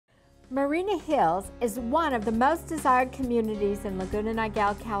Marina Hills is one of the most desired communities in Laguna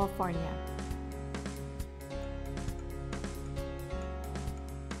Niguel, California.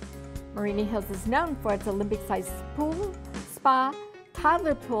 Marina Hills is known for its Olympic-sized pool, spa,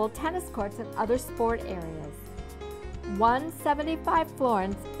 toddler pool, tennis courts, and other sport areas. 175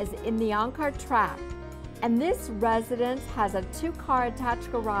 Fleurance is in the Encore Tract, and this residence has a 2-car attached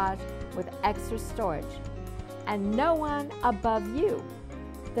garage with extra storage, and no one above you.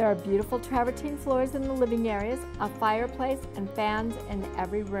 There are beautiful travertine floors in the living areas, a fireplace, and fans in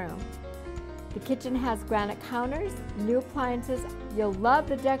every room. The kitchen has granite counters, new appliances. You'll love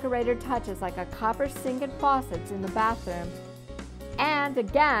the decorator touches like a copper sink and faucets in the bathroom. And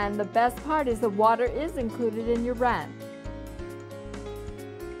again, the best part is the water is included in your rent.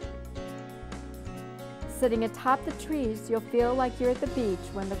 Sitting atop the trees, you'll feel like you're at the beach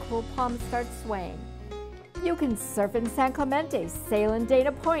when the cool palms start swaying. You can surf in San Clemente, sail in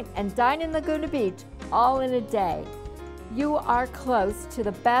Dana Point, and dine in Laguna Beach all in a day. You are close to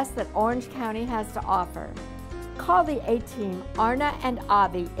the best that Orange County has to offer. Call the A-Team, Arna and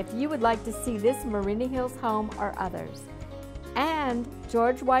Avi, if you would like to see this Marina Hills home or others. And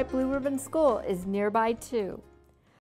George White Blue Ribbon School is nearby too.